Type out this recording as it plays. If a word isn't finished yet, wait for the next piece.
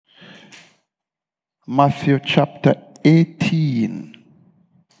Matthew chapter 18,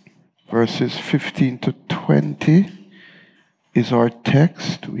 verses 15 to 20 is our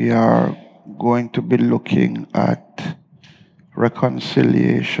text. We are going to be looking at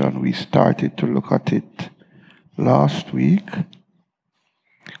reconciliation. We started to look at it last week.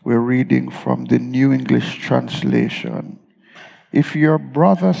 We're reading from the New English Translation. If your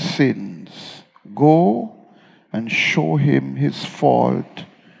brother sins, go and show him his fault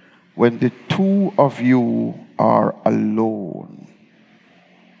when the two of you are alone.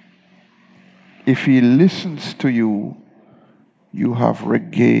 If he listens to you, you have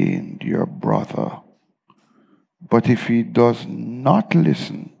regained your brother. But if he does not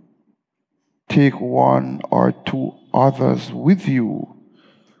listen, take one or two others with you,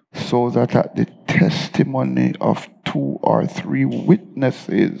 so that at the testimony of 2 or 3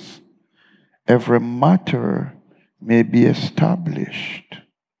 witnesses, every matter may be established.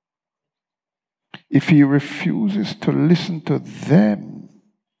 If he refuses to listen to them,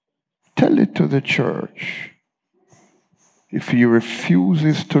 tell it to the church. If he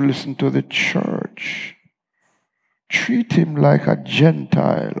refuses to listen to the church, treat him like a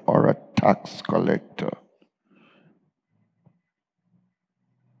Gentile or a tax collector.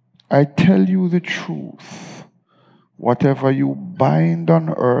 I tell you the truth, whatever you bind on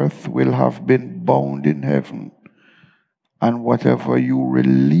earth will have been bound in heaven, and whatever you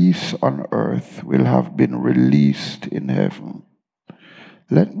release on earth will have been released in heaven.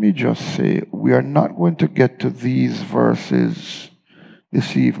 Let me just say, we are not going to get to these verses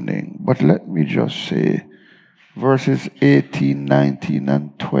this evening, but let me just say, verses 18, 19,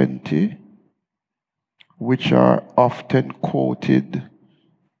 and 20, which are often quoted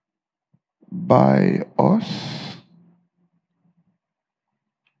by us,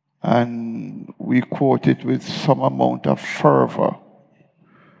 and we quote it with some amount of fervor.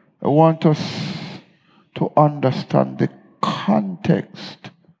 I want us to understand the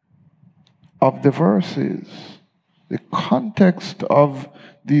context of the verses. The context of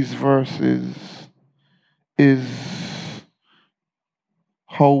these verses is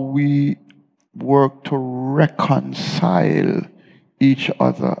how we work to reconcile each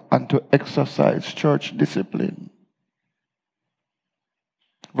other and to exercise church discipline.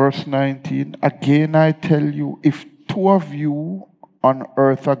 Verse 19, again I tell you, if 2 of you on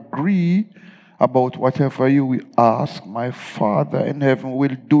earth agree about whatever you will ask, my Father in heaven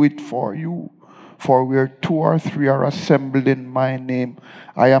will do it for you. For where 2 or 3 are assembled in my name,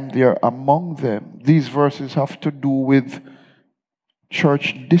 I am there among them. These verses have to do with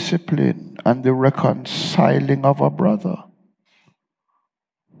church discipline and the reconciling of a brother.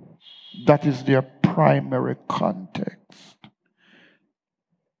 That is their primary context.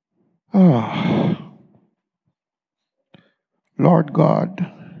 Lord God,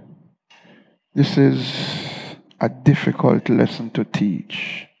 this is a difficult lesson to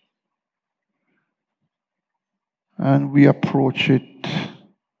teach. And we approach it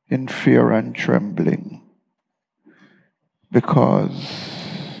in fear and trembling,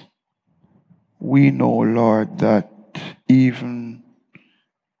 because we know, Lord, that even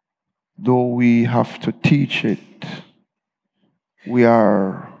though we have to teach it, we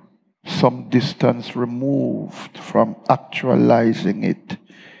are some distance removed from actualizing it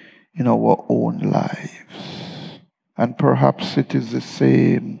in our own lives. And perhaps it is the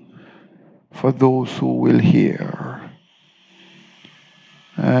same for those who will hear.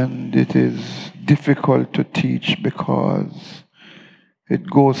 And it is difficult to teach because it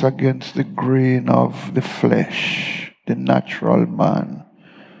goes against the grain of the flesh, the natural man,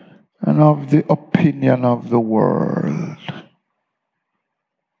 and of the opinion of the world.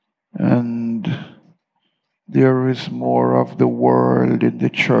 And there is more of the world in the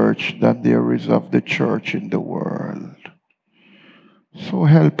church than there is of the church in the world. So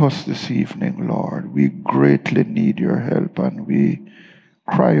help us this evening, Lord. We greatly need your help, and we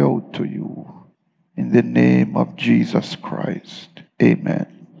cry out to you in the name of Jesus Christ.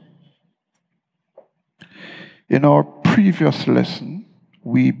 Amen. In our previous lesson,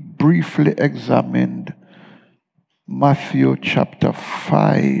 we briefly examined Matthew chapter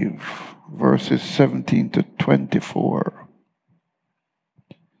 5, verses 17 to 24.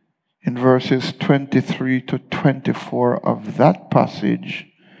 In verses 23 to 24 of that passage,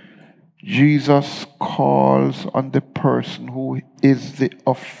 Jesus calls on the person who is the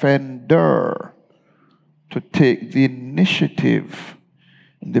offender to take the initiative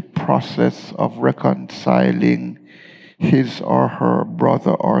in the process of reconciling his or her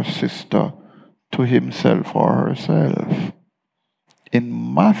brother or sister to himself or herself.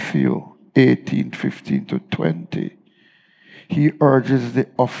 In Matthew 18, 15 to 20, he urges the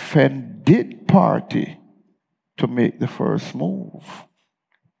offender did party to make the first move.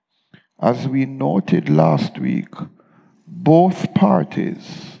 As we noted last week, both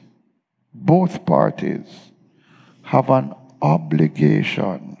parties have an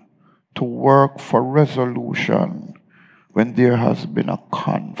obligation to work for resolution when there has been a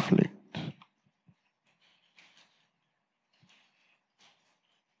conflict.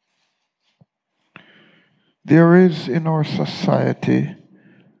 There is in our society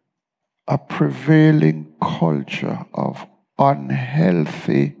a prevailing culture of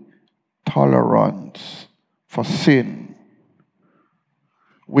unhealthy tolerance for sin,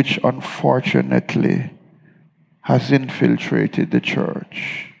 which unfortunately has infiltrated the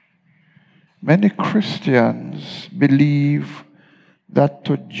church. Many Christians believe that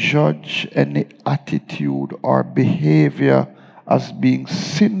to judge any attitude or behavior as being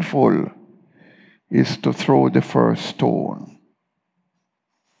sinful is to throw the first stone.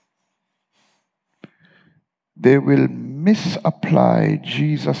 They will misapply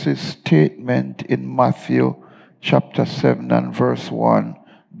Jesus' statement in Matthew chapter 7 and verse 1,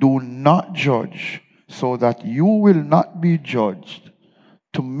 "Do not judge so that you will not be judged,"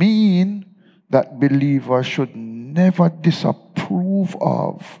 to mean that believers should never disapprove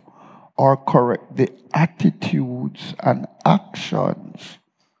of or correct the attitudes and actions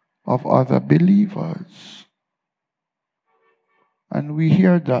of other believers. And we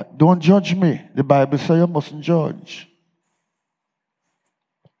hear that. Don't judge me. The Bible says you mustn't judge.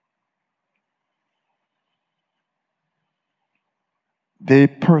 They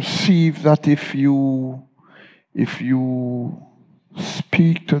perceive that if you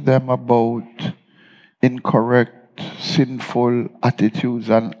speak to them about incorrect, sinful attitudes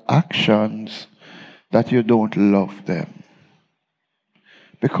and actions, that you don't love them.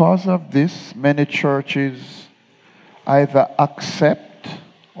 Because of this, many churches either accept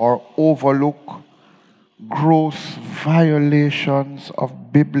or overlook gross violations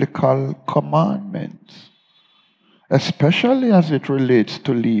of biblical commandments, especially as it relates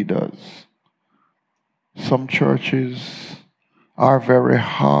to leaders. Some churches are very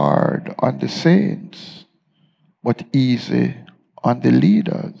hard on the saints, but easy on the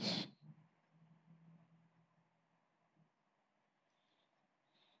leaders.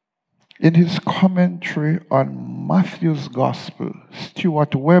 In his commentary on Matthew's Gospel,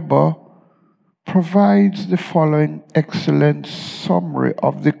 Stuart Weber provides the following excellent summary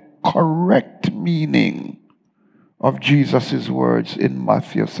of the correct meaning of Jesus' words in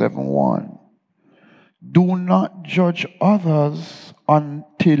Matthew 7:1. "Do not judge others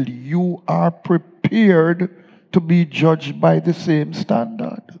until you are prepared to be judged by the same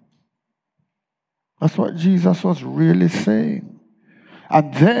standard." That's what Jesus was really saying.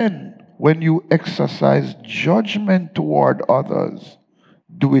 And then, when you exercise judgment toward others,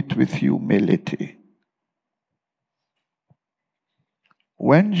 do it with humility.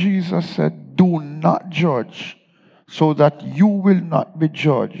 When Jesus said, "Do not judge so that you will not be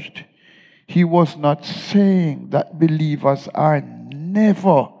judged," he was not saying that believers are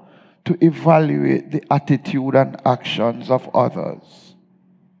never to evaluate the attitude and actions of others.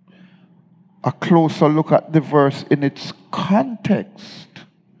 A closer look at the verse in its context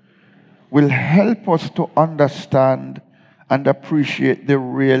will help us to understand and appreciate the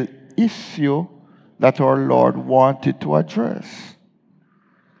real issue that our Lord wanted to address.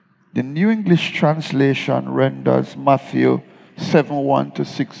 The New English Translation renders Matthew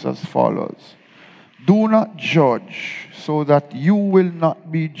 7:1-6 as follows: "Do not judge so that you will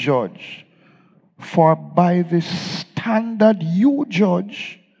not be judged. For by the standard you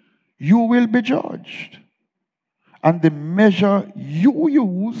judge, you will be judged. And the measure you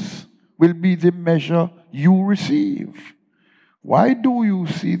use will be the measure you receive. Why do you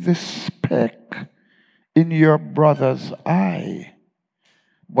see the speck in your brother's eye,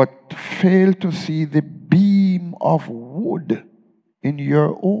 but fail to see the beam of wood in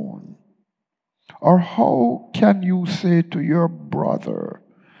your own? Or how can you say to your brother,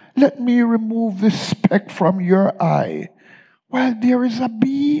 'Let me remove the speck from your eye,' while there is a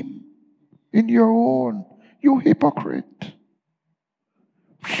beam in your own? You hypocrite.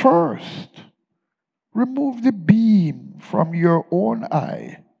 First, remove the beam from your own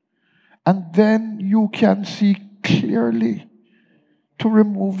eye, and then you can see clearly to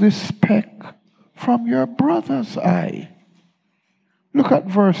remove the speck from your brother's eye." Look at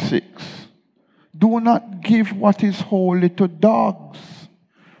verse 6. "Do not give what is holy to dogs,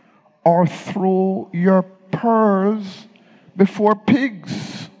 or throw your pearls before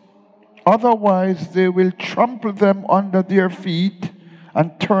pigs. Otherwise, they will trample them under their feet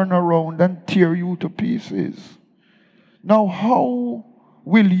and turn around and tear you to pieces. Now, how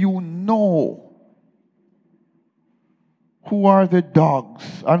will you know who are the dogs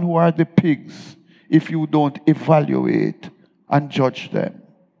and who are the pigs if you don't evaluate and judge them?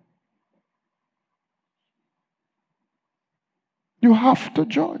 You have to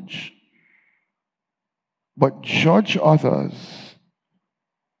judge. But judge others,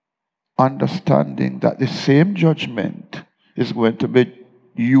 understanding that the same judgment is going to be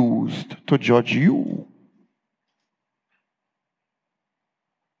used to judge you.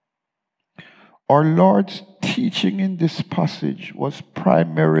 Our Lord's teaching in this passage was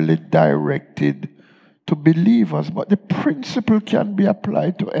primarily directed to believers, but the principle can be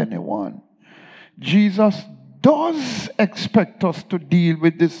applied to anyone. Jesus does expect us to deal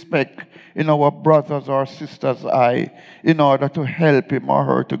with the speck in our brother's or sister's eye in order to help him or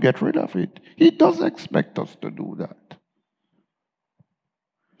her to get rid of it. He does expect us to do that.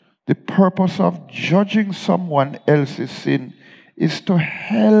 The purpose of judging someone else's sin is to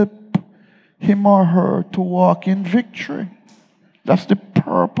help him or her to walk in victory. That's the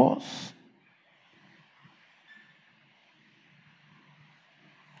purpose.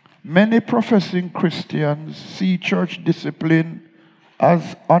 Many professing Christians see church discipline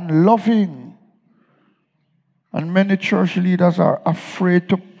as unloving, and many church leaders are afraid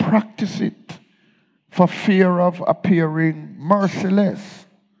to practice it for fear of appearing merciless.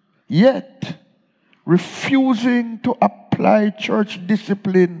 Yet, refusing to apply church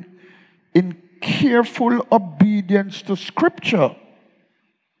discipline in careful obedience to Scripture.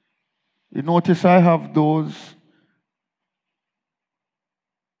 You notice I have those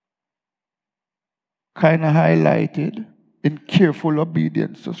kind of highlighted, in careful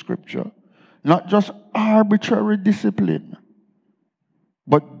obedience to Scripture. Not just arbitrary discipline,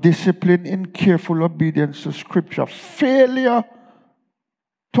 but discipline in careful obedience to Scripture. Failure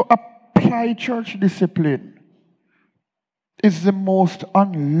to apply church discipline is the most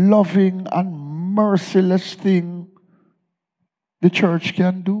unloving and merciless thing the church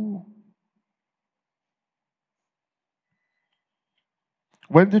can do.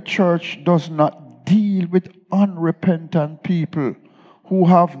 When the church does not deal with unrepentant people who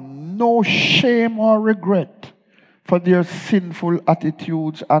have no shame or regret for their sinful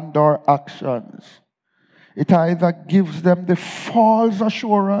attitudes and or actions, it either gives them the false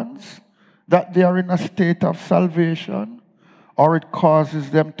assurance that they are in a state of salvation, or it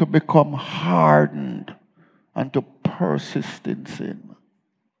causes them to become hardened and to persist in sin.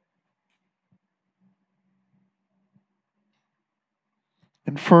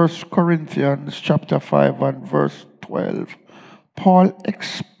 In 1 Corinthians chapter 5 and verse 12, Paul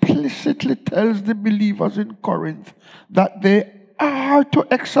explicitly tells the believers in Corinth that they are to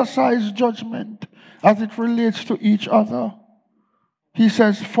exercise judgment as it relates to each other. He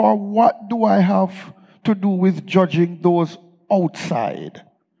says, "For what do I have to do with judging those outside?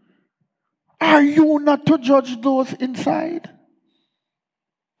 Are you not to judge those inside?"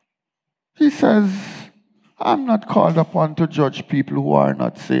 He says, I'm not called upon to judge people who are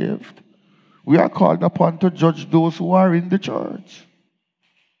not saved. We are called upon to judge those who are in the church.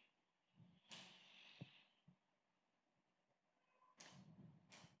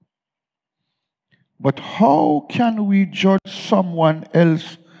 But how can we judge someone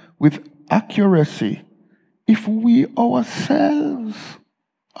else with accuracy if we ourselves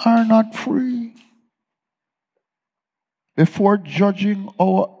are not free? Before judging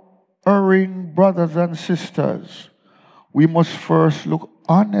our erring brothers and sisters, we must first look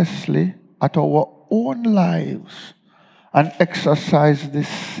honestly at our own lives and exercise the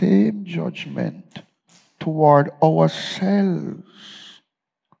same judgment toward ourselves.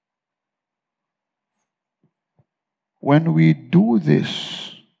 When we do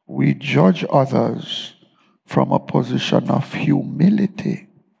this, we judge others from a position of humility.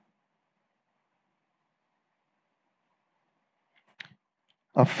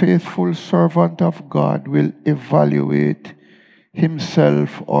 A faithful servant of God will evaluate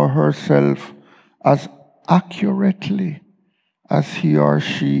himself or herself as accurately as he or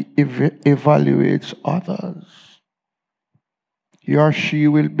she evaluates others. He or she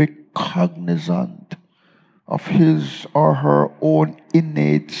will be cognizant of his or her own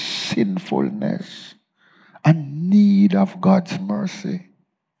innate sinfulness and need of God's mercy.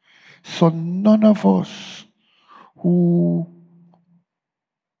 So none of us who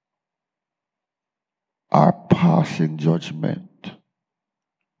are passing judgment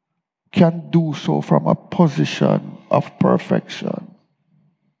can do so from a position of perfection.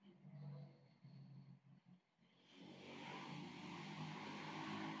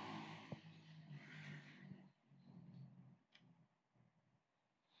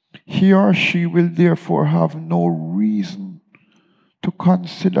 He or she will therefore have no reason to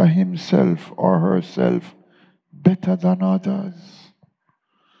consider himself or herself better than others,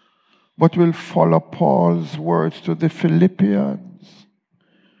 but will follow Paul's words to the Philippians.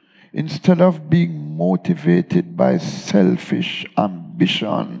 Instead of being motivated by selfish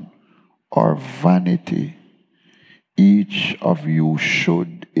ambition or vanity, each of you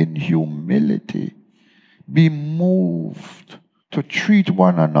should, in humility, be moved to treat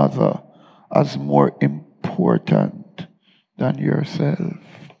one another as more important than yourself.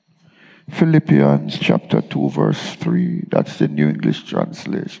 Philippians chapter 2, verse 3. That's the New English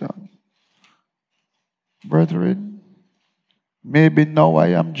translation. Brethren, maybe now I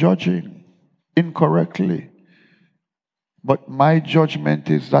am judging incorrectly, but my judgment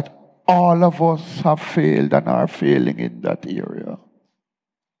is that all of us have failed and are failing in that area.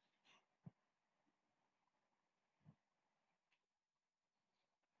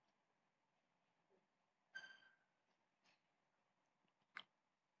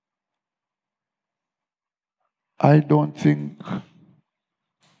 I don't think,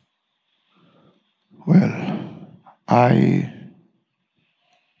 well, I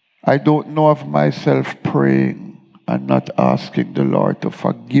don't know of myself praying and not asking the Lord to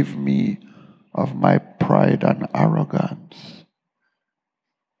forgive me of my pride and arrogance.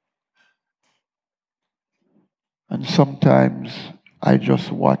 And sometimes I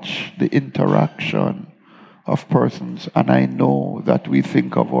just watch the interaction of persons and I know that we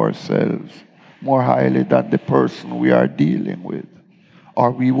think of ourselves more highly than the person we are dealing with,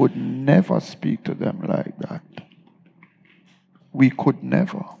 or we would never speak to them like that. We could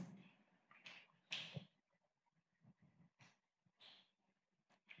never.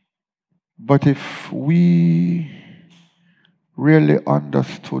 But if we really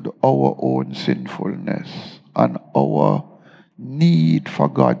understood our own sinfulness and our need for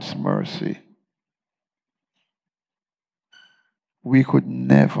God's mercy, we could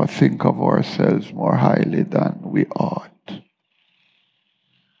never think of ourselves more highly than we ought.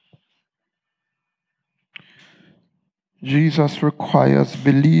 Jesus requires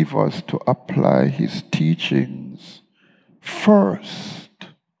believers to apply his teachings first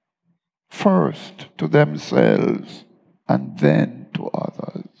to themselves and then to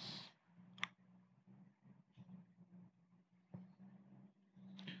others.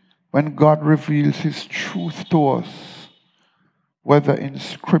 When God reveals his truth to us, whether in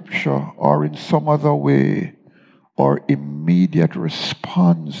scripture or in some other way, our immediate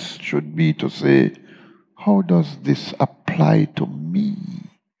response should be to say, how does this apply to me?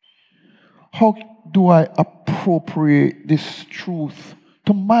 How do I appropriate this truth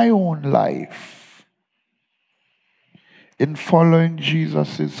to my own life? In following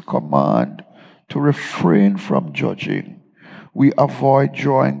Jesus' command to refrain from judging, we avoid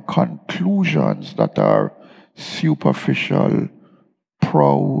drawing conclusions that are superficial,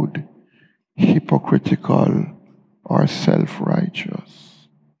 proud, hypocritical, or self-righteous.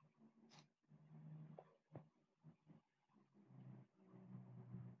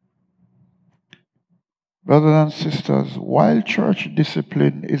 Brothers and sisters, while church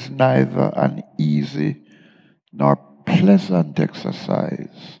discipline is neither an easy nor pleasant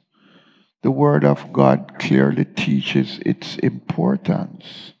exercise, the Word of God clearly teaches its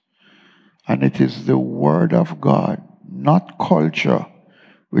importance. And it is the Word of God, not culture,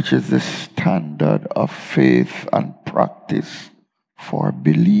 which is the standard of faith and practice for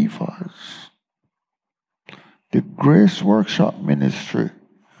believers. The Grace Workshop Ministry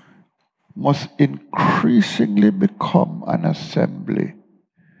must increasingly become an assembly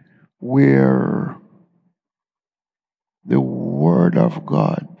where the Word of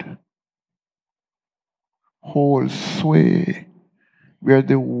God holds sway, where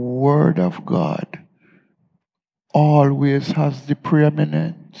the Word of God always has the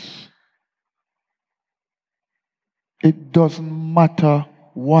preeminence. It doesn't matter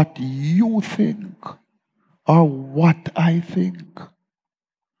what you think or what I think.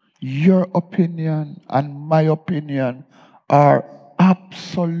 Your opinion and my opinion are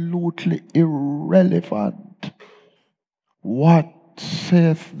absolutely irrelevant. What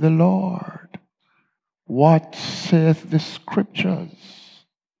saith the Lord? What saith the scriptures?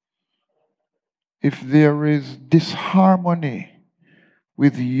 If there is disharmony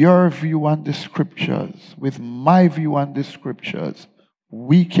with your view on the scriptures, with my view on the scriptures,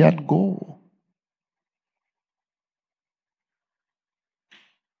 we can go.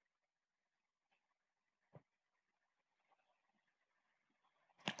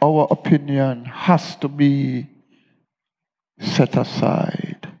 Our opinion has to be set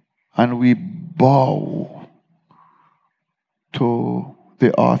aside and we bow to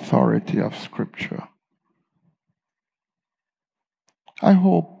the authority of Scripture. I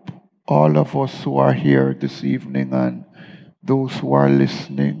hope all of us who are here this evening and those who are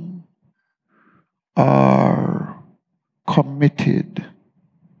listening are committed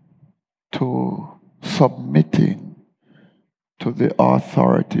to submitting to the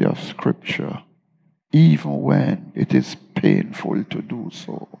authority of Scripture, even when it is painful to do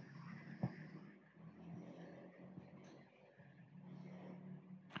so.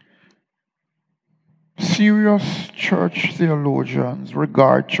 Serious church theologians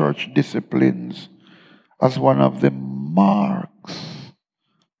regard church disciplines as one of the marks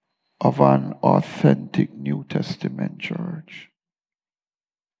of an authentic New Testament church.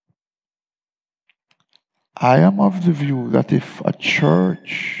 I am of the view that if a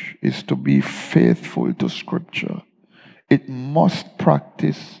church is to be faithful to Scripture, it must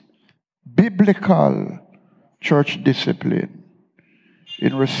practice biblical church discipline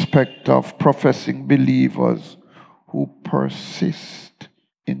in respect of professing believers who persist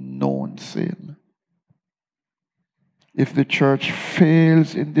in known sin. If the church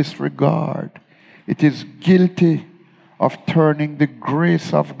fails in this regard, it is guilty of turning the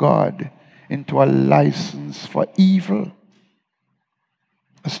grace of God into a license for evil.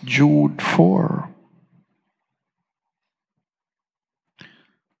 That's Jude 4.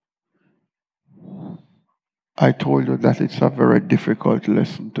 I told you that it's a very difficult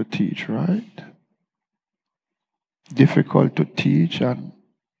lesson to teach, right? Difficult to teach and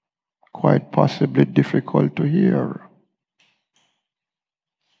quite possibly difficult to hear.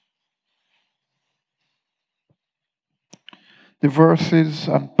 The verses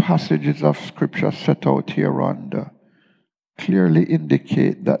and passages of Scripture set out hereunder clearly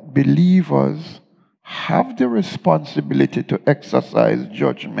indicate that believers have the responsibility to exercise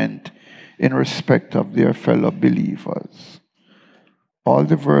judgment in respect of their fellow believers. All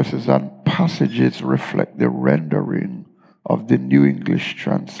the verses and passages reflect the rendering of the New English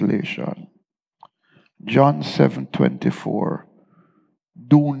Translation. John 7:24.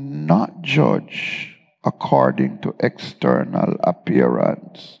 Do not judge according to external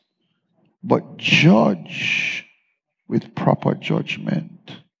appearance, but judge with proper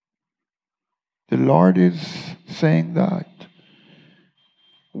judgment. The Lord is saying that.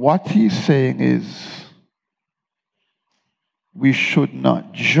 What He's saying is we should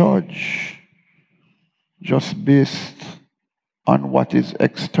not judge just based on what is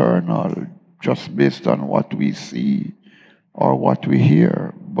external, just based on what we see or what we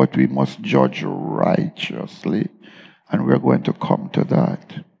hear, but we must judge righteously, and we're going to come to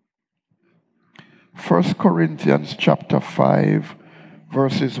that. 1 Corinthians chapter 5,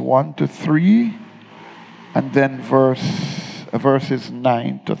 verses 1 to 3, and then verses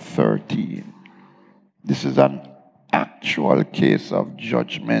 9 to 13. This is an actual case of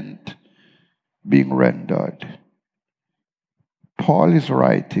judgment being rendered. Paul is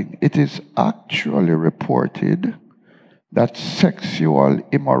writing, it is actually reported that sexual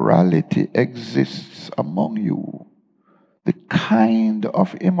immorality exists among you, the kind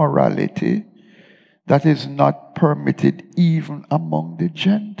of immorality that is not permitted even among the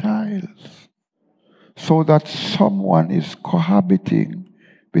Gentiles, so that someone is cohabiting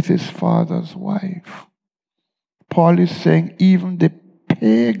with his father's wife. Paul is saying even the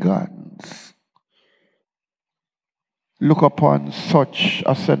pagans look upon such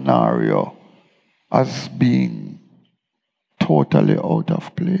a scenario as being totally out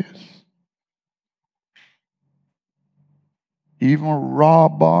of place. Even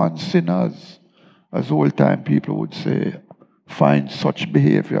raw-born sinners, as old-time people would say, find such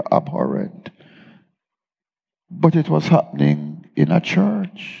behavior abhorrent. But it was happening in a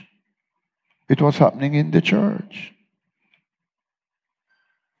church. It was happening in the church.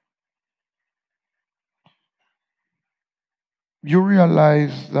 You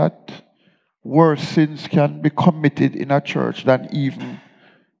realize that worse sins can be committed in a church than even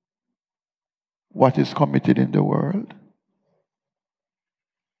what is committed in the world.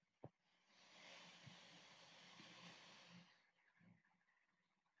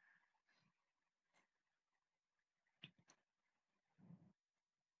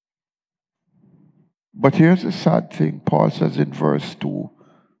 But here's the sad thing. Paul says in verse 2,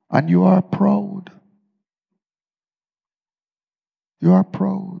 and you are proud. You are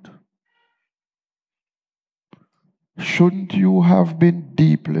proud. Shouldn't you have been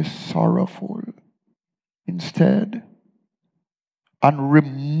deeply sorrowful instead? And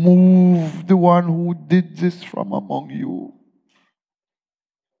remove the one who did this from among you.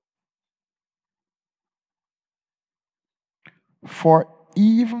 For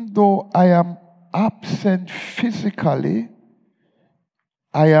even though I am absent physically,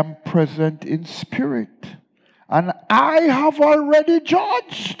 I am present in spirit. And I have already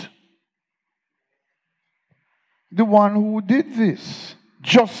judged the one who did this,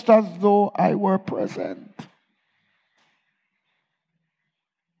 just as though I were present.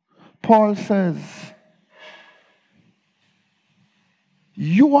 Paul says,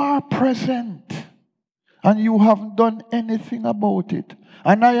 you are present and you haven't done anything about it.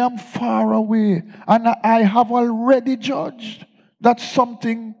 And I am far away and I have already judged that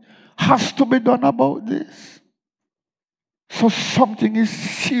something has to be done about this. So something is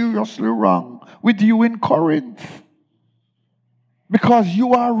seriously wrong with you in Corinth, because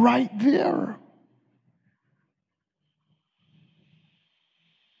you are right there.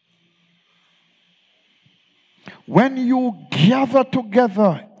 When you gather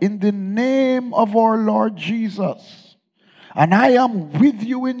together in the name of our Lord Jesus, and I am with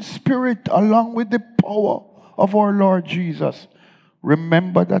you in spirit along with the power of our Lord Jesus.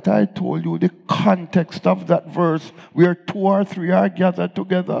 Remember that I told you the context of that verse, where 2 or 3 are gathered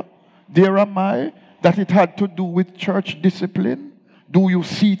together. There am I, that it had to do with church discipline. Do you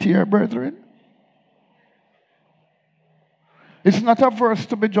see it here, brethren? It's not a verse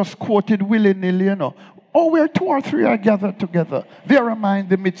to be just quoted willy-nilly, you know. Oh, where 2 or 3 are gathered together, there am I in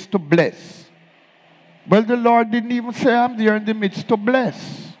the midst to bless. Well, the Lord didn't even say I'm there in the midst to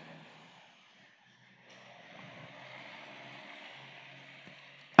bless.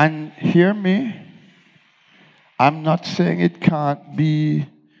 And hear me, I'm not saying it can't be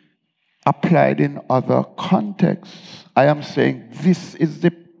applied in other contexts. I am saying this is the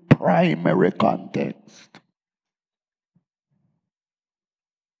primary context.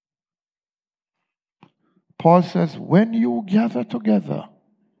 Paul says, when you gather together,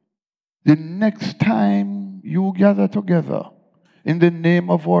 the next time you gather together in the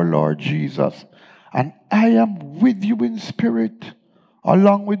name of our Lord Jesus, and I am with you in spirit,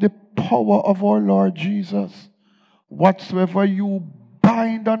 along with the power of our Lord Jesus, whatsoever you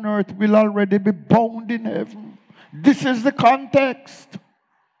bind on earth will already be bound in heaven. This is the context.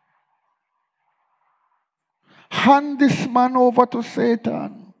 Hand this man over to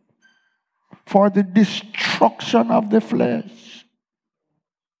Satan for the destruction of the flesh,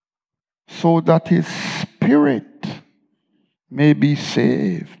 so that his spirit may be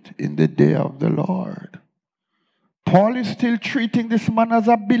saved in the day of the Lord. Paul is still treating this man as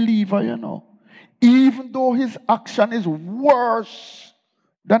a believer, you know, even though his action is worse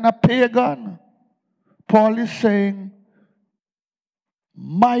than a pagan. Paul is saying,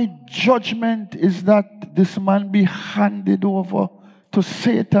 my judgment is that this man be handed over to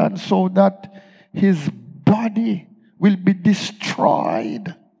Satan so that his body will be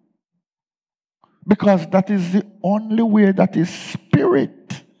destroyed. Because that is the only way that his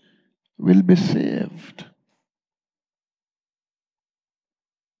spirit will be saved.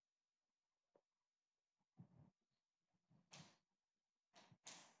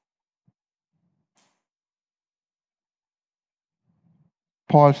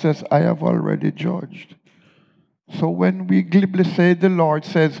 Paul says, I have already judged. So when we glibly say the Lord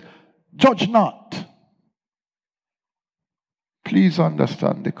says, judge not, please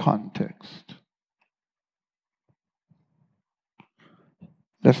understand the context.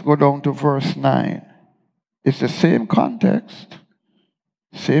 Let's go down to verse 9. It's the same context.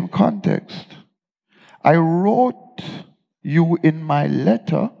 Same context. I wrote you in my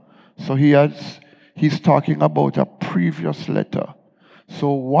letter. So he's talking about a previous letter.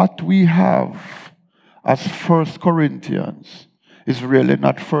 So what we have as 1 Corinthians is really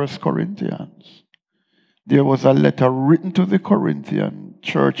not 1 Corinthians. There was a letter written to the Corinthian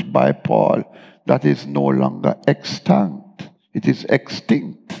church by Paul that is no longer extant. It is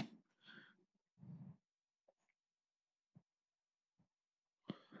extinct.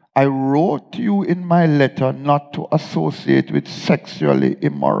 I wrote you in my letter not to associate with sexually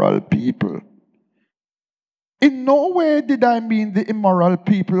immoral people. In no way did I mean the immoral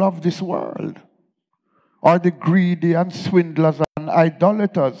people of this world, or the greedy and swindlers and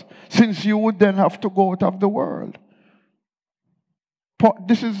idolaters, since you would then have to go out of the world.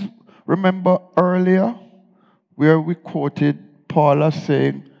 This is, remember earlier, where we quoted Paul as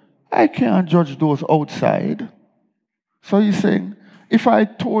saying, I can't judge those outside. So he's saying, if I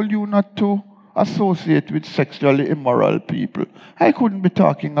told you not to associate with sexually immoral people, I couldn't be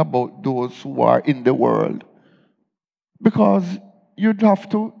talking about those who are in the world. Because you'd have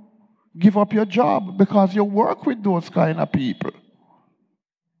to give up your job because you work with those kind of people.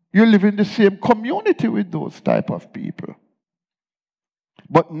 You live in the same community with those type of people.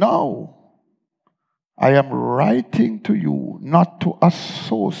 But now, I am writing to you not to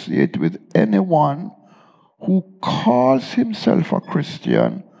associate with anyone who calls himself a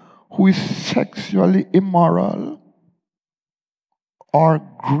Christian who is sexually immoral or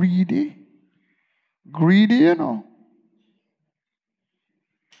greedy. Greedy, you know.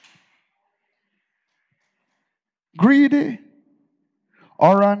 Greedy.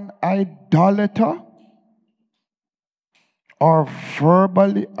 Or an idolater or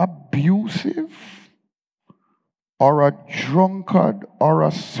verbally abusive or a drunkard or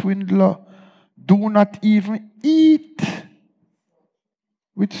a swindler. Do not even eat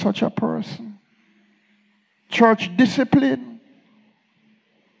with such a person. Church discipline,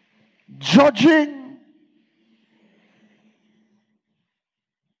 judging.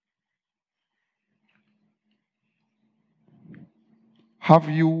 Have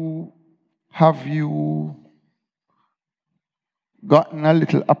you gotten a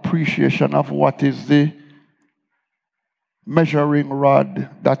little appreciation of what is the measuring rod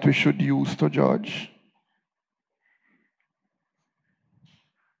that we should use to judge?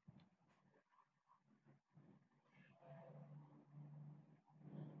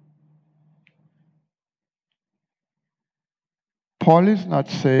 Paul is not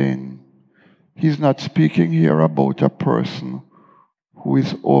saying, he's not speaking here about a person who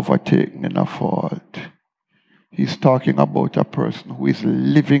is overtaken in a fault. He's talking about a person who is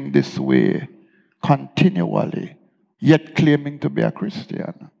living this way continually, yet claiming to be a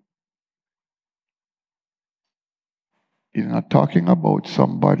Christian. He's not talking about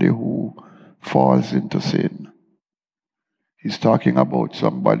somebody who falls into sin. He's talking about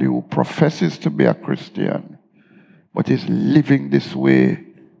somebody who professes to be a Christian, but is living this way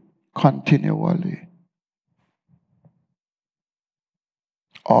continually.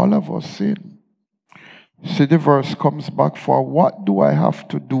 All of us sin. See, the verse comes back, for what do I have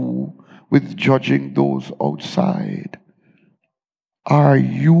to do with judging those outside? Are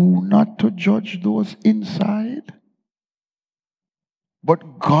you not to judge those inside?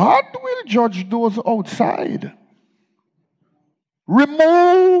 But God will judge those outside.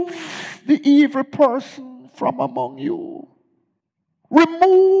 Remove the evil person from among you.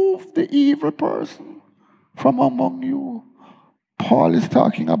 Remove the evil person from among you. Paul is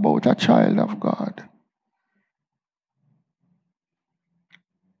talking about a child of God.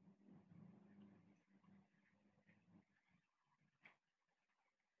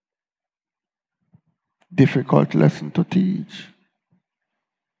 Difficult lesson to teach.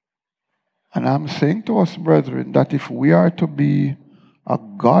 And I'm saying to us, brethren, that if we are to be a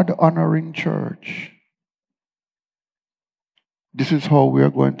God-honoring church, this is how we are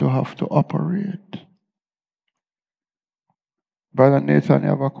going to have to operate. Brother Nathan, you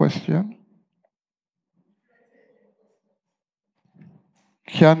have a question?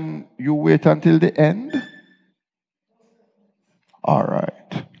 Can you wait until the end? All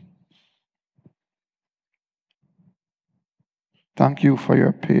right. Thank you for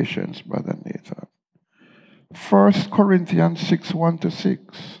your patience, Brother Nathan. 1 Corinthians 6, 1-6.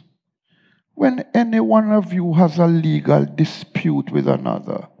 When any one of you has a legal dispute with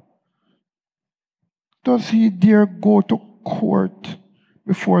another, does he dare go to court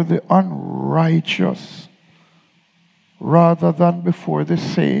before the unrighteous rather than before the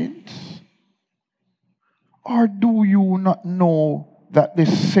saints? Or do you not know that the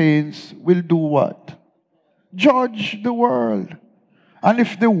saints will do what? Judge the world. And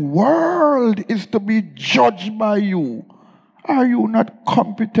if the world is to be judged by you, are you not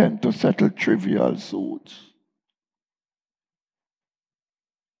competent to settle trivial suits?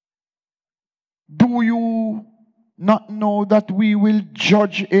 Do you not know that we will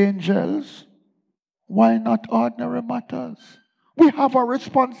judge angels? Why not ordinary matters? We have a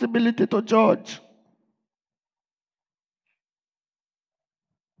responsibility to judge.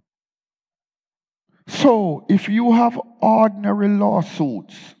 So, if you have ordinary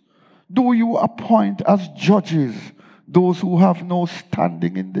lawsuits, do you appoint as judges those who have no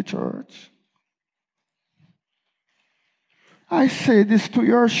standing in the church? I say this to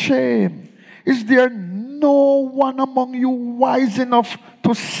your shame. Is there no one among you wise enough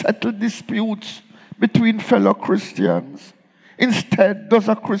to settle disputes between fellow Christians? Instead, does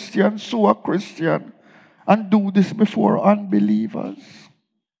a Christian sue a Christian and do this before unbelievers?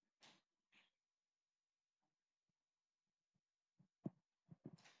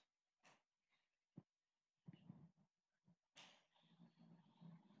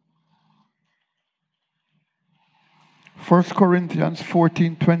 First Corinthians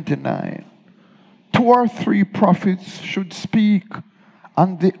 14:29. 2 or 3 prophets should speak,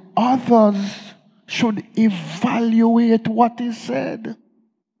 and the others should evaluate what is said.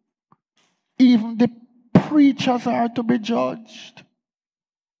 Even the preachers are to be judged.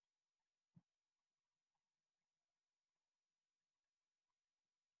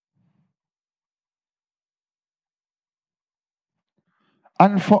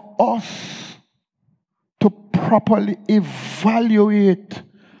 And for us to properly evaluate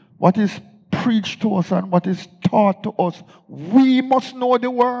what is preached to us and what is taught to us, we must know the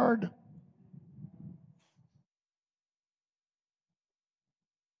word.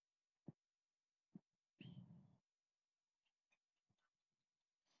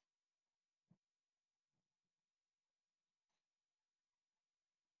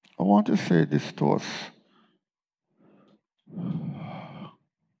 I want to say this to us.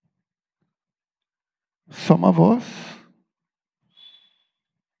 Some of us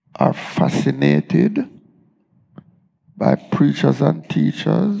are fascinated by preachers and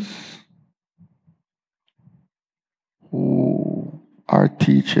teachers who are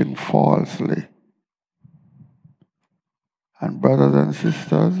teaching falsely. And brothers and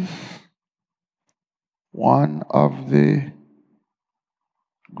sisters, one of the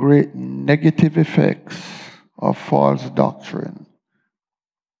great negative effects of false doctrine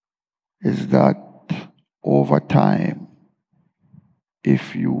is that over time,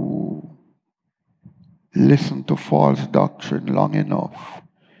 if you listen to false doctrine long enough,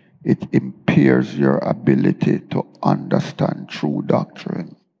 it impairs your ability to understand true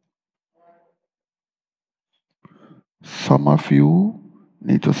doctrine. Some of you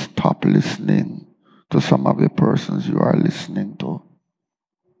need to stop listening to some of the persons you are listening to.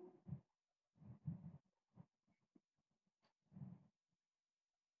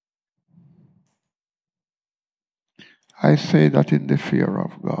 I say that in the fear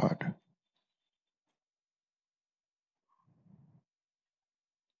of God.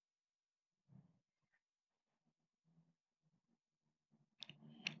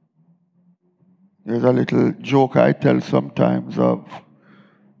 There's a little joke I tell sometimes of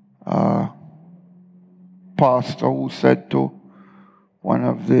a pastor who said to one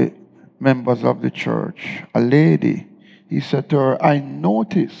of the members of the church, a lady, he said to her, I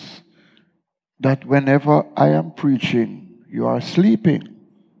notice that whenever I am preaching, you are sleeping.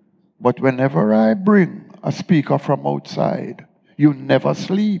 But whenever I bring a speaker from outside, you never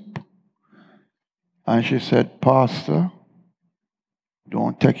sleep. And she said, Pastor,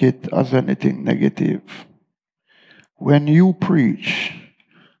 don't take it as anything negative. When you preach,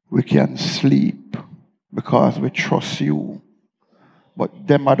 we can sleep because we trust you. But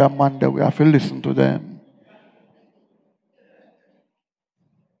them other man that we have to listen to them.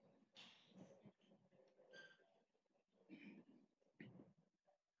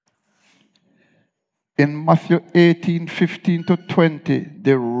 In Matthew 18:15-20,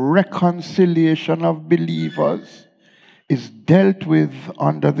 the reconciliation of believers is dealt with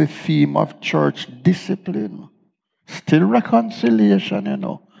under the theme of church discipline. Still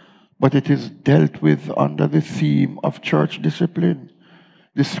reconciliation, but it is dealt with under the theme of church discipline.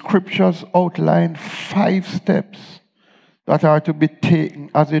 The scriptures outline 5 steps that are to be taken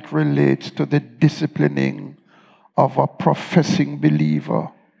as it relates to the disciplining of a professing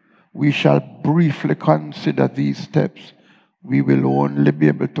believer. We shall briefly consider these steps. We will only be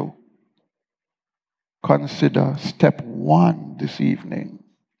able to consider step 1 this evening.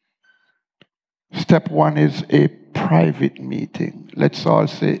 Step 1 is a private meeting. Let's all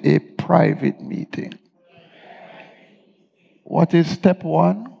say a private meeting. What is step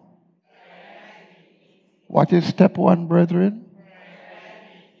 1? What is step 1, brethren?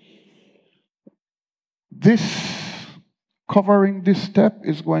 Covering this step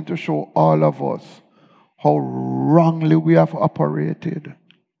is going to show all of us how wrongly we have operated,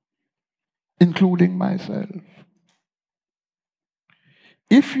 including myself.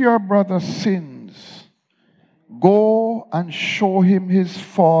 If your brother sins, go and show him his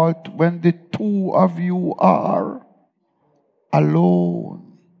fault when the 2 of you are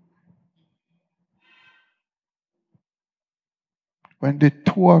alone. When the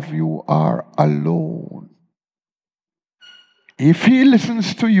 2 of you are alone. If he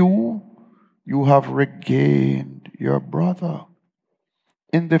listens to you, you have regained your brother.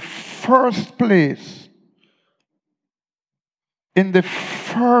 In the first place, in the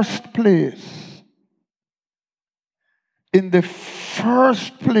first place, in the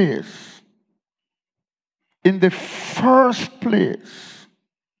first place, in the first place,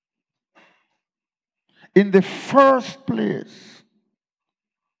 in the first place,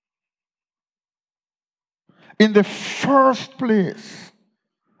 in the first place,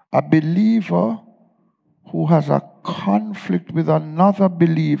 a believer who has a conflict with another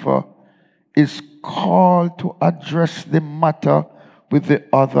believer is called to address the matter with the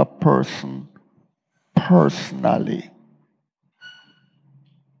other person personally.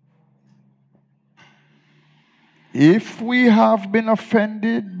 If we have been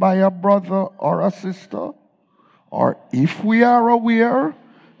offended by a brother or a sister, or if we are aware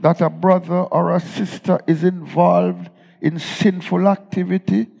that a brother or a sister is involved in sinful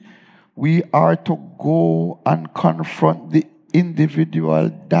activity, we are to go and confront the individual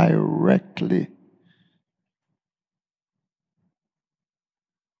directly.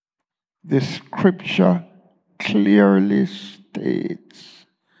 The scripture clearly states,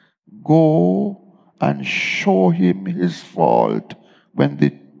 go and show him his fault when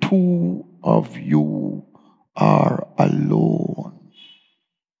the two of you are alone.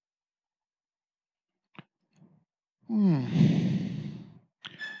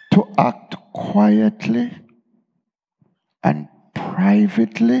 To act quietly and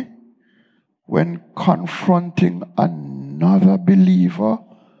privately when confronting another believer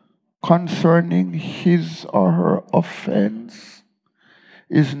concerning his or her offense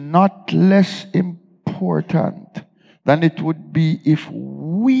is not less important than it would be if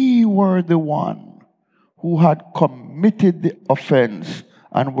we were the one who had committed the offense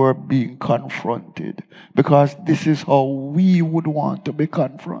and were being confronted. Because this is how we would want to be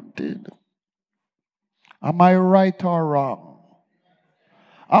confronted. Am I right or wrong?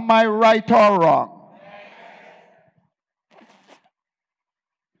 Am I right or wrong?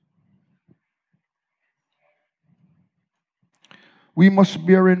 We must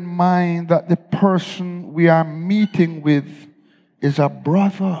bear in mind that the person we are meeting with is a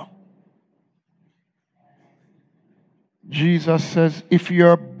brother. Jesus says, if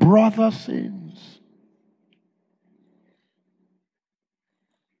your brother sins,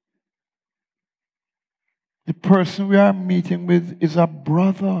 the person we are meeting with is a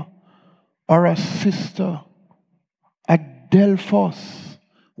brother or a sister, a Delphos,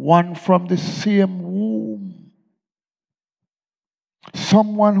 one from the same womb,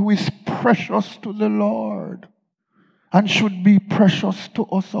 someone who is precious to the Lord and should be precious to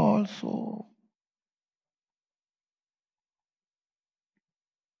us also.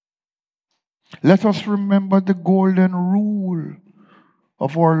 Let us remember the golden rule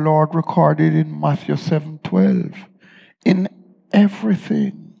of our Lord recorded in Matthew 7:12. In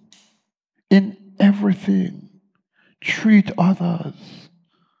everything, treat others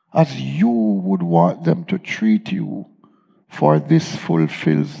as you would want them to treat you, for this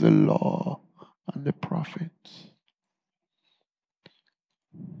fulfills the law and the prophets.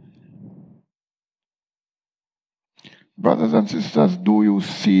 Brothers and sisters, do you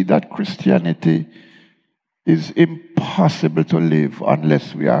see that Christianity is impossible to live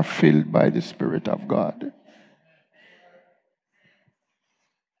unless we are filled by the Spirit of God?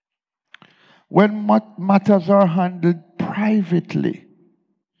 When matters are handled privately,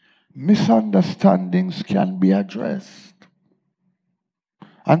 misunderstandings can be addressed.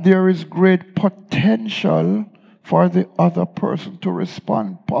 And there is great potential for the other person to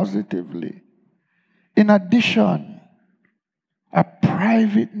respond positively. In addition, a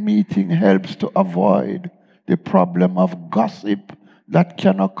private meeting helps to avoid the problem of gossip that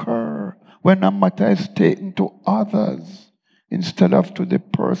can occur when a matter is taken to others instead of to the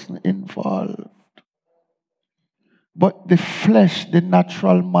person involved. But the flesh, the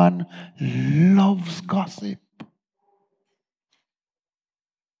natural man, loves gossip.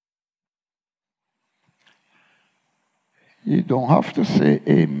 You don't have to say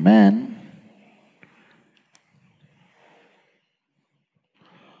amen.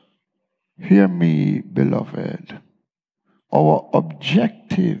 Hear me, beloved. Our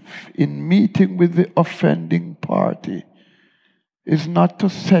objective in meeting with the offending party is not to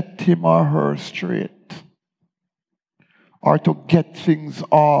set him or her straight or to get things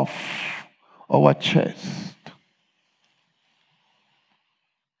off our chest.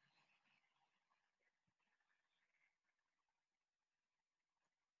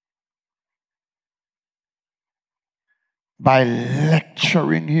 By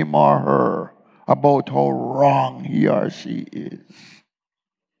lecturing him or her about how wrong he or she is.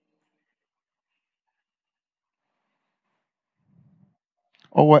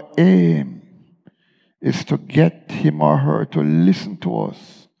 Our aim is to get him or her to listen to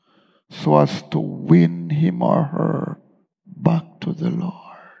us so as to win him or her back to the Lord.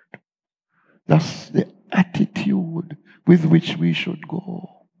 That's the attitude with which we should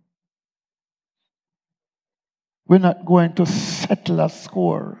go. We're not going to settle a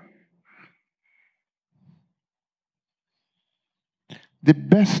score. The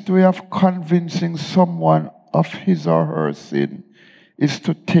best way of convincing someone of his or her sin is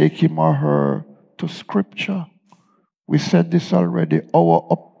to take him or her to Scripture. We said this already. Our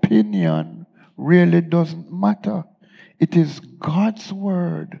opinion really doesn't matter. It is God's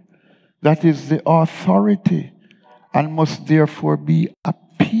word that is the authority and must therefore be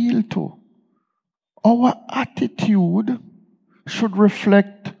appealed to. Our attitude should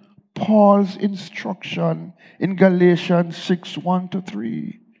reflect Paul's instruction in Galatians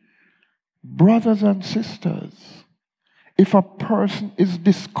 6:1-3. Brothers and sisters, if a person is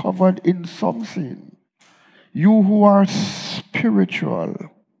discovered in some sin, you who are spiritual,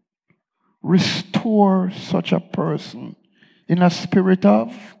 restore such a person in a spirit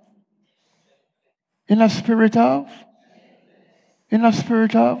of, in a spirit of, in a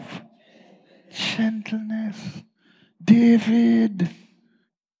spirit of gentleness. David,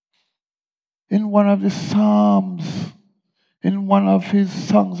 in one of the Psalms, in one of his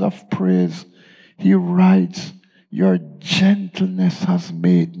songs of praise, he writes, "Your gentleness has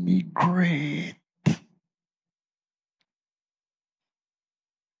made me great."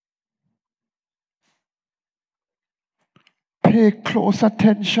 Pay close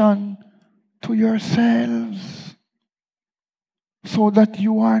attention to yourselves so that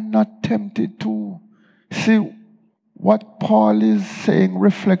you are not tempted to. See, what Paul is saying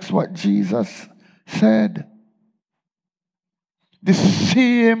reflects what Jesus said. The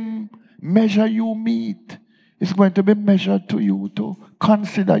same measure you meet is going to be measured to you to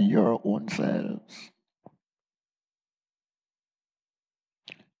consider your own selves.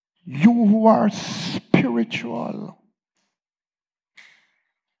 You who are spiritual.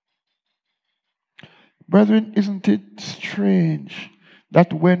 Brethren, isn't it strange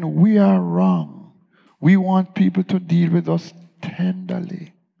that when we are wrong, we want people to deal with us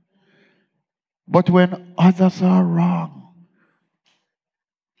tenderly? But when others are wrong,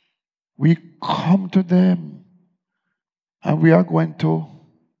 we come to them and we are going to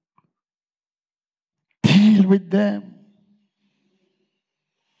deal with them.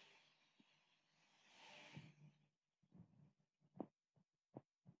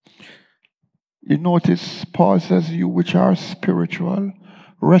 You notice Paul says, "You which are spiritual,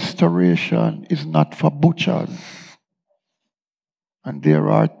 restoration is not for butchers." And there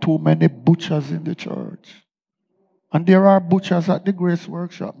are too many butchers in the church. And there are butchers at the Grace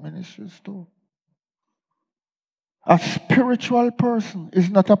Workshop Ministries too. A spiritual person is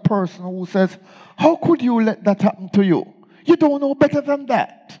not a person who says, "How could you let that happen to you? You don't know better than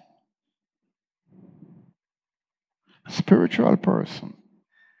that." A spiritual person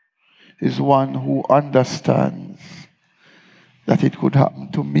is one who understands that it could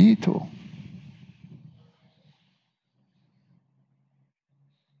happen to me too.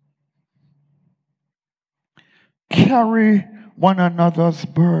 Carry one another's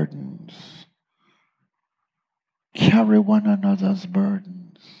burdens. Carry one another's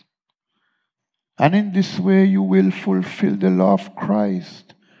burdens. And in this way you will fulfill the law of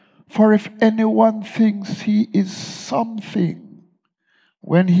Christ. For if anyone thinks he is something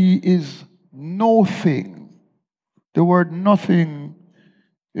when he is nothing, the word nothing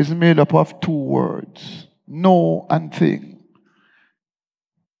is made up of two words, no and thing.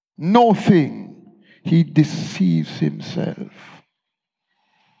 Nothing, he deceives himself.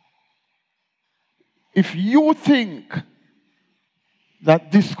 If you think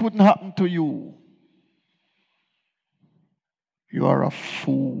that this couldn't happen to you, you are a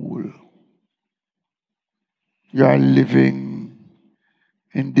fool. You are living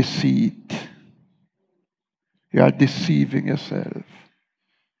in deceit. You are deceiving yourself.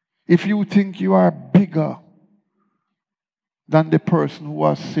 If you think you are bigger than the person who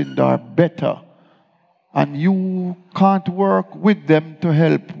has sinned or better, and you can't work with them to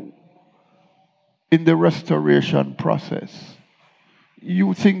help in the restoration process,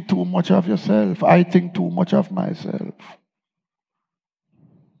 you think too much of yourself. I think too much of myself.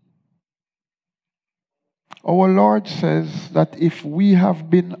 Our Lord says that if we have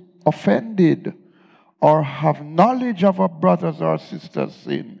been offended or have knowledge of our brothers or sisters'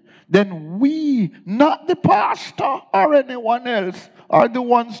 sin, then we, not the pastor or anyone else, are the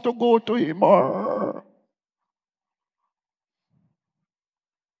ones to go to him or her.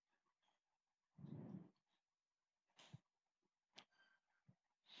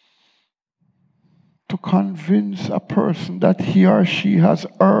 To convince a person that he or she has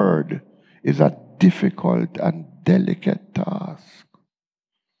erred is a difficult and delicate task.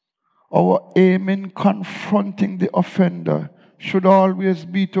 Our aim in confronting the offender should always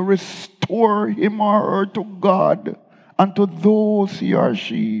be to restore him or her to God and to those he or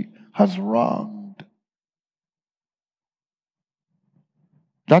she has wronged.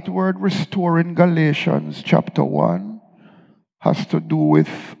 That word restore in Galatians chapter 1 has to do with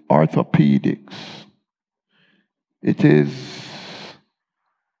orthopedics. It is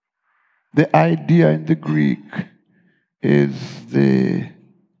the idea in the Greek is the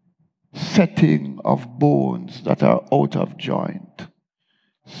setting of bones that are out of joint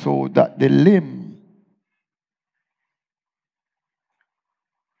so that the limb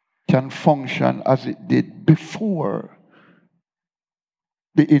can function as it did before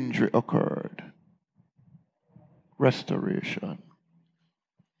the injury occurred. Restoration.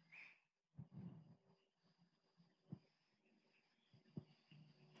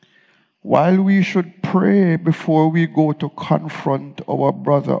 While we should pray before we go to confront our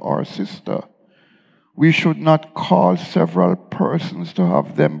brother or sister, we should not call several persons to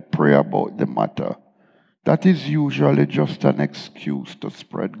have them pray about the matter. That is usually just an excuse to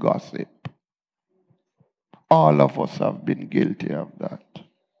spread gossip. All of us have been guilty of that.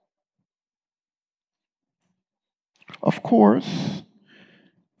 Of course,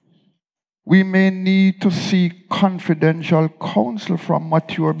 we may need to seek confidential counsel from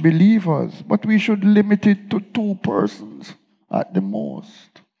mature believers, but we should limit it to 2 persons at the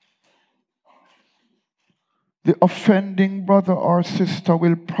most. The offending brother or sister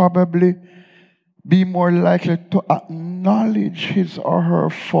will probably be more likely to acknowledge his or her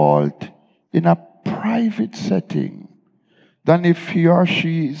fault in a private setting than if he or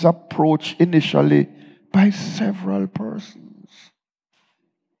she is approached initially by several persons.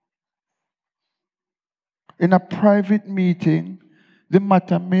 In a private meeting, the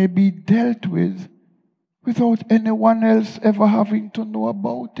matter may be dealt with without anyone else ever having to know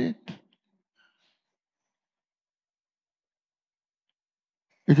about it.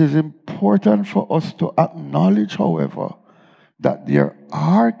 It is important for us to acknowledge, however, that there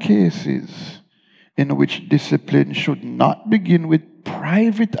are cases in which discipline should not begin with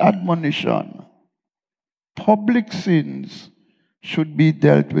private admonition. Public sins should be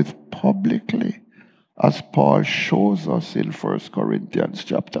dealt with publicly, as Paul shows us in 1 Corinthians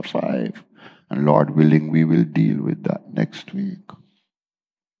chapter 5. And Lord willing, we will deal with that next week.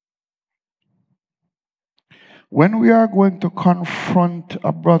 When we are going to confront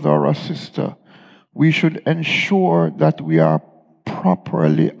a brother or a sister, we should ensure that we are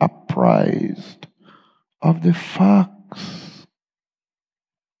properly apprised of the facts.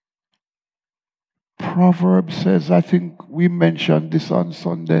 Proverbs says, I think we mentioned this on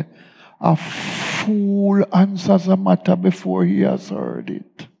Sunday, a fool answers a matter before he has heard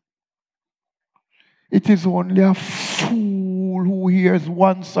it. It is only a fool who hears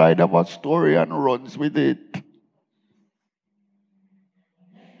one side of a story and runs with it.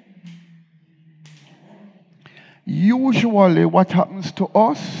 Usually what happens to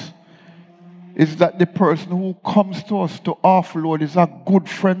us is that the person who comes to us to offload is a good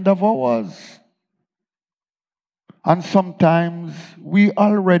friend of ours. And sometimes we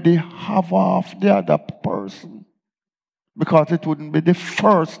already have off the other person because it wouldn't be the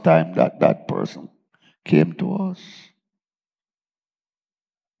first time that that person came to us.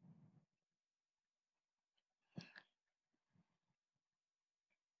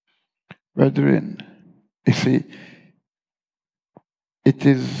 Brethren, you see, it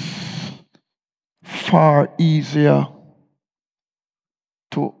is far easier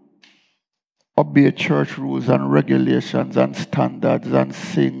to obey church rules and regulations and standards and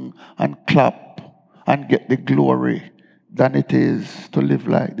sing and clap and get the glory than it is to live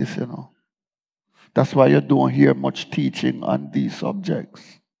like this, you know. That's why you don't hear much teaching on these subjects.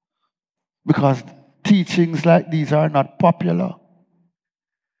 Because teachings like these are not popular.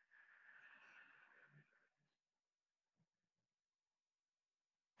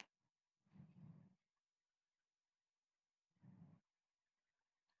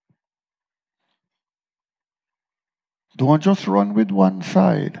 Don't just run with one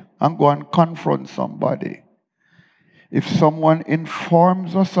side and go and confront somebody. If someone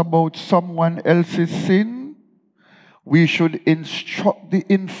informs us about someone else's sin, we should instruct the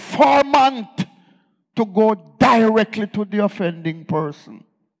informant to go directly to the offending person.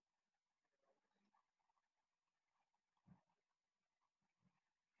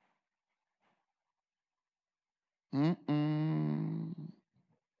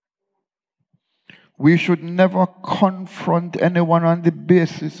 We should never confront anyone on the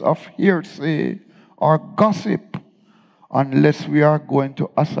basis of hearsay or gossip unless we are going to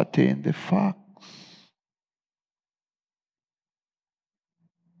ascertain the facts.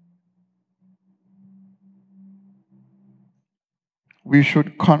 We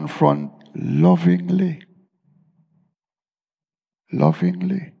should confront lovingly.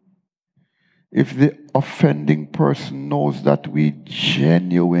 Lovingly. If the offending person knows that we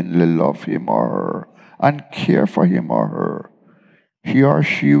genuinely love him or her and care for him or her, he or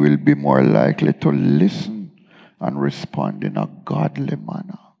she will be more likely to listen and respond in a godly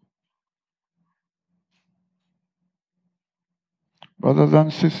manner. Brothers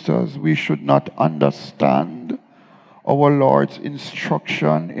and sisters, we should not understand our Lord's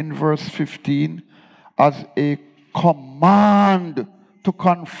instruction in verse 15 as a command to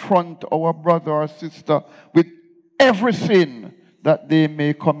confront our brother or sister with every sin that they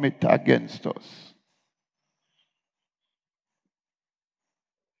may commit against us.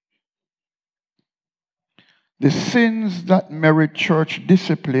 The sins that merit church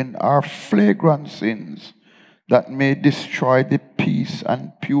discipline are flagrant sins that may destroy the peace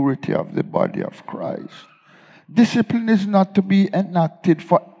and purity of the body of Christ. Discipline is not to be enacted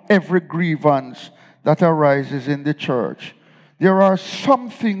for every grievance that arises in the church. There are some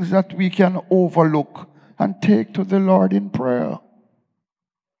things that we can overlook and take to the Lord in prayer.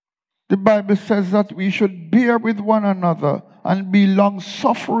 The Bible says that we should bear with one another and be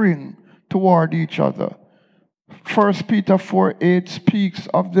long-suffering toward each other. 1 Peter 4:8 speaks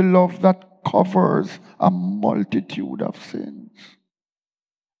of the love that covers a multitude of sins.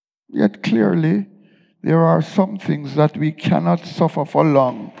 Yet clearly, there are some things that we cannot suffer for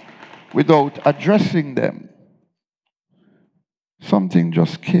long without addressing them. Something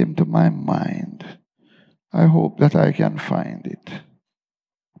just came to my mind. I hope that I can find it.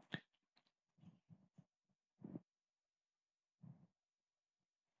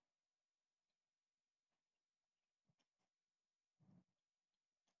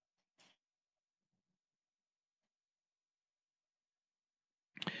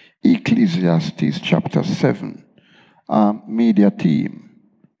 Ecclesiastes chapter 7. Media team,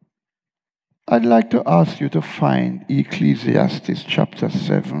 I'd like to ask you to find Ecclesiastes chapter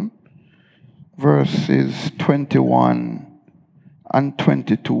 7, verses 21 and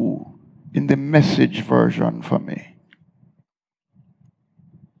 22 in the Message version for me.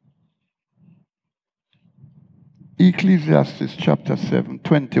 Ecclesiastes chapter 7,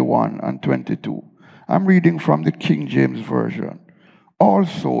 21 and 22. I'm reading from the King James Version.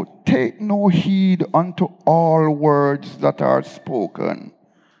 Also, take no heed unto all words that are spoken,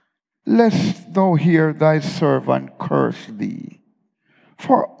 lest thou hear thy servant curse thee.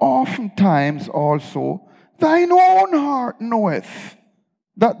 For oftentimes also thine own heart knoweth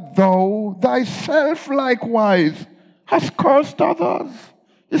that thou thyself likewise hast cursed others.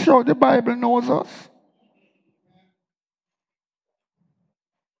 You see how the Bible knows us?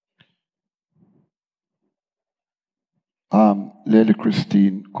 Lady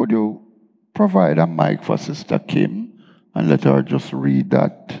Christine, could you provide a mic for Sister Kim and let her just read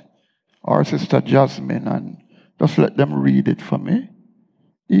that? Or Sister Jasmine, and just let them read it for me.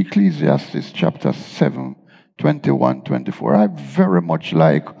 Ecclesiastes chapter 7, 21, 24. I very much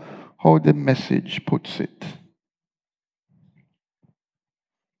like how the Message puts it.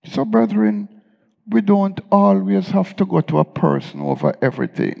 So, brethren, we don't always have to go to a person over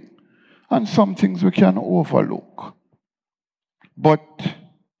everything. And some things we can overlook. But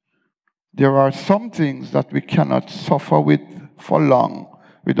there are some things that we cannot suffer with for long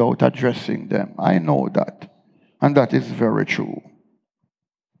without addressing them. I know that. And that is very true.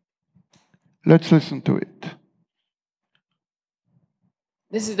 Let's listen to it.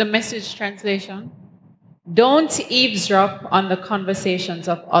 This is the Message translation. Don't eavesdrop on the conversations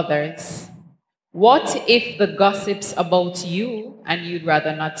of others. What if the gossip's about you and you'd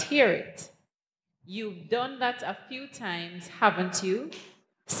rather not hear it? You've done that a few times, haven't you?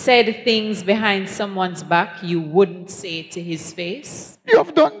 Said things behind someone's back you wouldn't say to his face. You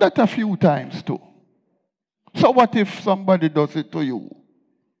have done that a few times too. So what if somebody does it to you?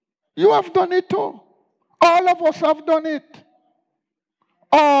 You have done it too. All of us have done it.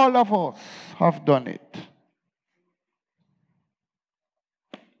 All of us have done it.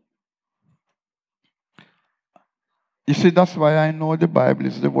 You see, that's why I know the Bible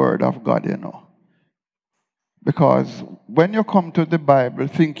is the Word of God, you know. Because when you come to the Bible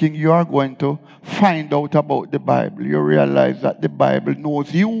thinking you are going to find out about the Bible, you realize that the Bible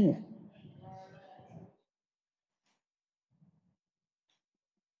knows you.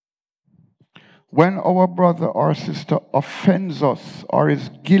 When our brother or sister offends us or is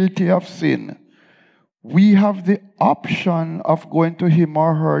guilty of sin, we have the option of going to him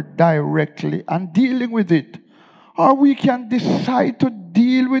or her directly and dealing with it. Or we can decide to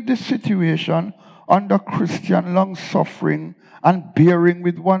deal with the situation under Christian long-suffering and bearing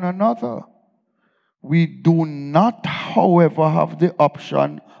with one another. We do not, however, have the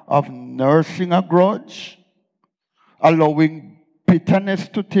option of nursing a grudge, allowing bitterness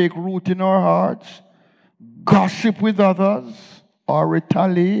to take root in our hearts, gossip with others, or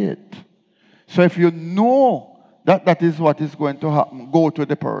retaliate. So if you know that that is what is going to happen, go to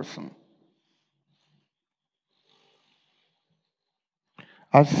the person.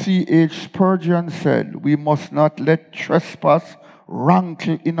 As C.H. Spurgeon said, we must not let trespass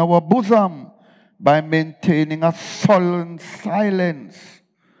rankle in our bosom by maintaining a sullen silence.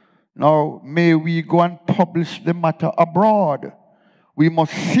 Nor may we go and publish the matter abroad. We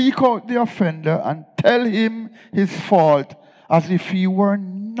must seek out the offender and tell him his fault as if he were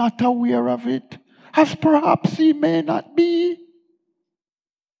not aware of it, as perhaps he may not be.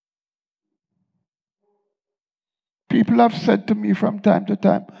 People have said to me from time to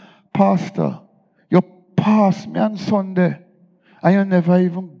time, Pastor, you pass me on Sunday and you never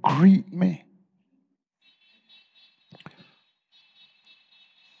even greet me.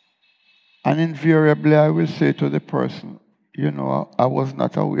 And invariably I will say to the person, you know, I was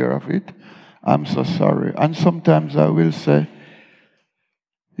not aware of it. I'm so sorry. And sometimes I will say,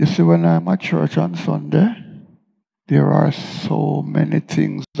 you see, when I'm at church on Sunday, there are so many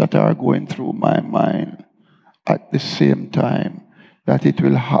things that are going through my mind at the same time that it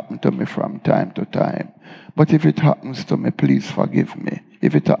will happen to me from time to time. But if it happens to me, please forgive me.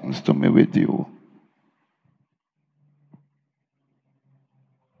 If it happens to me with you.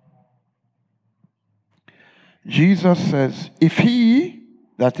 Jesus says, if he,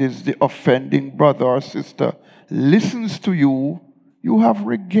 that is the offending brother or sister, listens to you, you have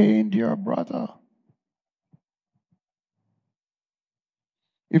regained your brother.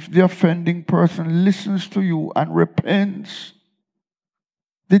 If the offending person listens to you and repents,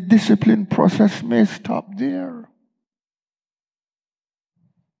 the discipline process may stop there.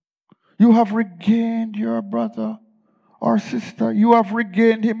 You have regained your brother or sister. You have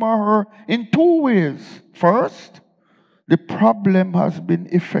regained him or her in two ways. First, the problem has been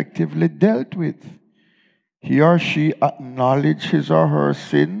effectively dealt with. He or she acknowledges his or her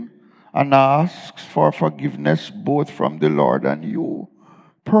sin and asks for forgiveness both from the Lord and you.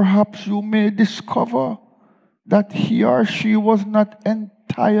 Perhaps you may discover that he or she was not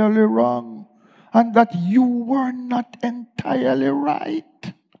entirely wrong and that you were not entirely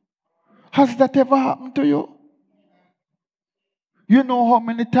right. Has that ever happened to you? You know how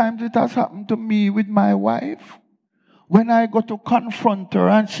many times it has happened to me with my wife? When I go to confront her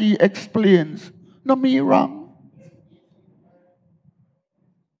and she explains, no, me wrong.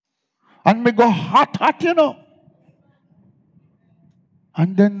 And me go hot, you know.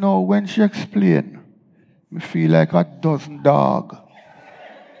 And then now when she explains, me feel like a dozen dog.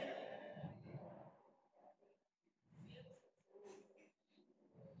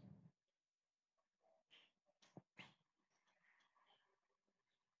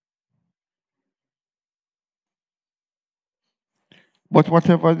 But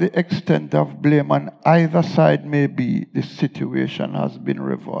whatever the extent of blame on either side may be, the situation has been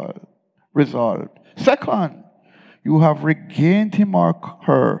resolved. Second, you have regained him or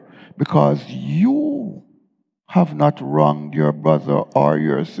her because you have not wronged your brother or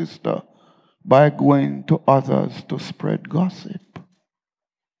your sister by going to others to spread gossip.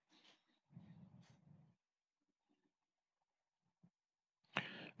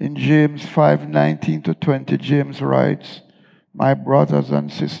 In James 5:19 to 20, James writes, my brothers and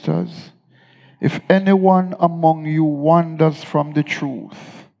sisters, if anyone among you wanders from the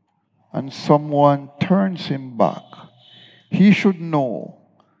truth and someone turns him back, he should know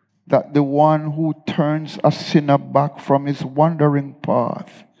that the one who turns a sinner back from his wandering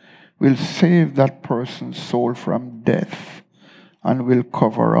path will save that person's soul from death and will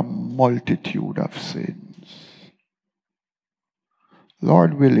cover a multitude of sins.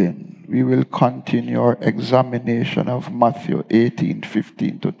 Lord willing, we will continue our examination of Matthew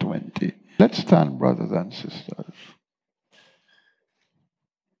 18:15 to 20. Let's stand, brothers and sisters.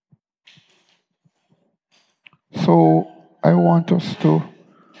 So I want us to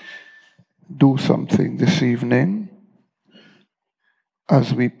do something this evening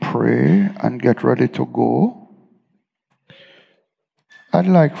as we pray and get ready to go. I'd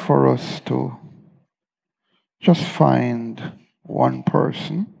like for us to just find one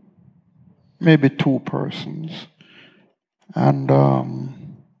person, maybe two persons, and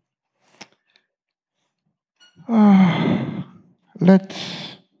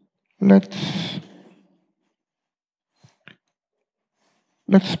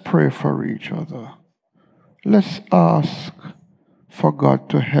let's pray for each other. Let's ask for God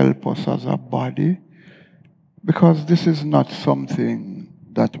to help us as a body, because this is not something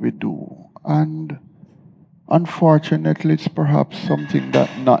that we do. And unfortunately, it's perhaps something that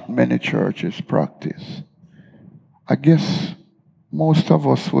not many churches practice. I guess most of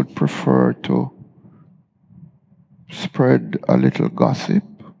us would prefer to spread a little gossip,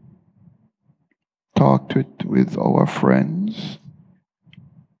 talk with our friends,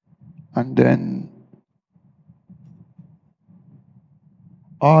 and then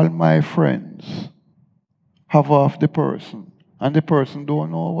all my friends have off the person, and the person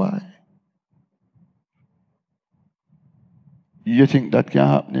don't know why. You think that can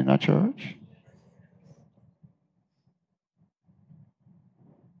happen in a church?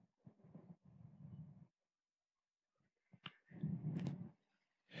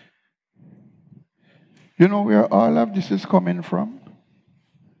 You know where all of this is coming from?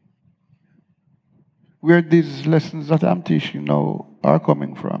 Where these lessons that I'm teaching now are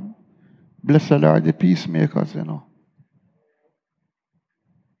coming from. Blessed are the peacemakers, you know.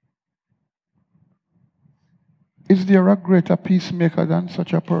 Is there a greater peacemaker than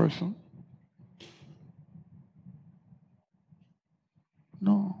such a person?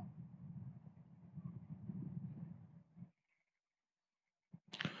 No.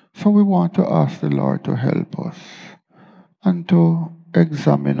 So we want to ask the Lord to help us and to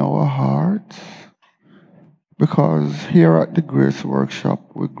examine our hearts, because here at the Grace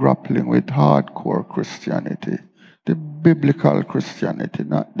Workshop we're grappling with hardcore Christianity, the biblical Christianity,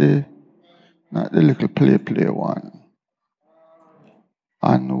 not the little play one.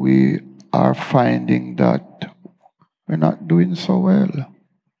 And we are finding that we're not doing so well.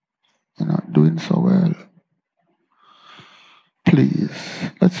 We're not doing so well. Please,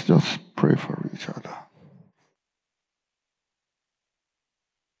 let's just pray for each other.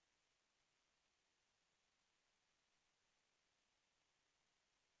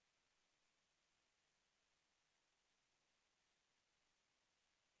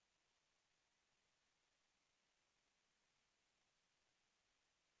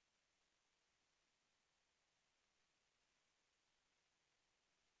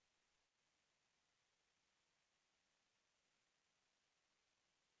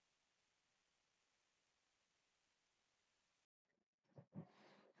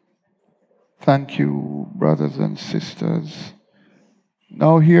 Thank you, brothers and sisters.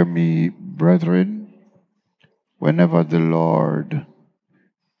 Now hear me, brethren. Whenever the Lord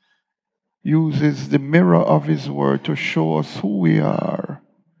uses the mirror of His Word to show us who we are,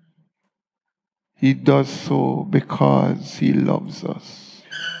 He does so because He loves us.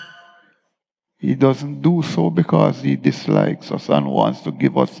 He doesn't do so because He dislikes us and wants to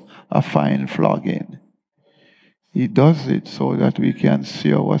give us a fine flogging. He does it so that we can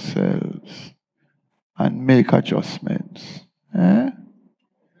see ourselves and make adjustments.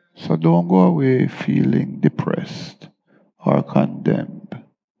 So don't go away feeling depressed or condemned.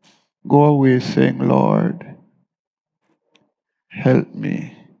 Go away saying, Lord, help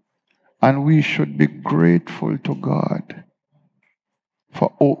me. And we should be grateful to God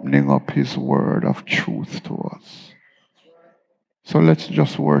for opening up His word of truth to us. So let's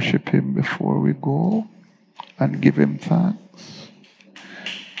just worship Him before we go and give Him thanks.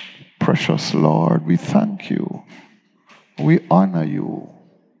 Precious Lord, we thank you. We honor you.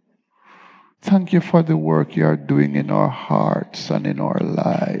 Thank you for the work you are doing in our hearts and in our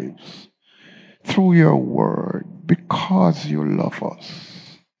lives through your word, because you love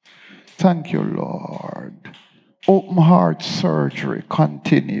us. Thank you, Lord. Open heart surgery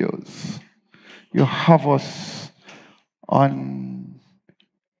continues. You have us on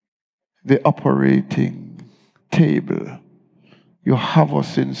the operating table. You have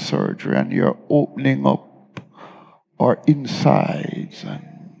us in surgery, and you're opening up our insides and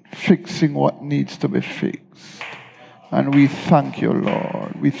fixing what needs to be fixed. And we thank you,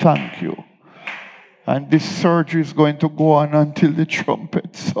 Lord. We thank you. And this surgery is going to go on until the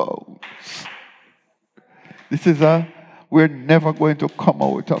trumpet sounds. We're never going to come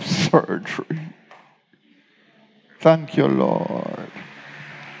out of surgery. Thank you, Lord.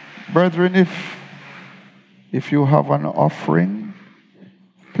 Brethren, if you have an offering,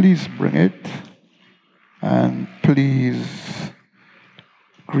 please bring it. And please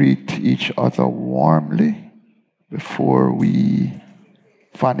greet each other warmly before we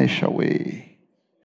vanish away.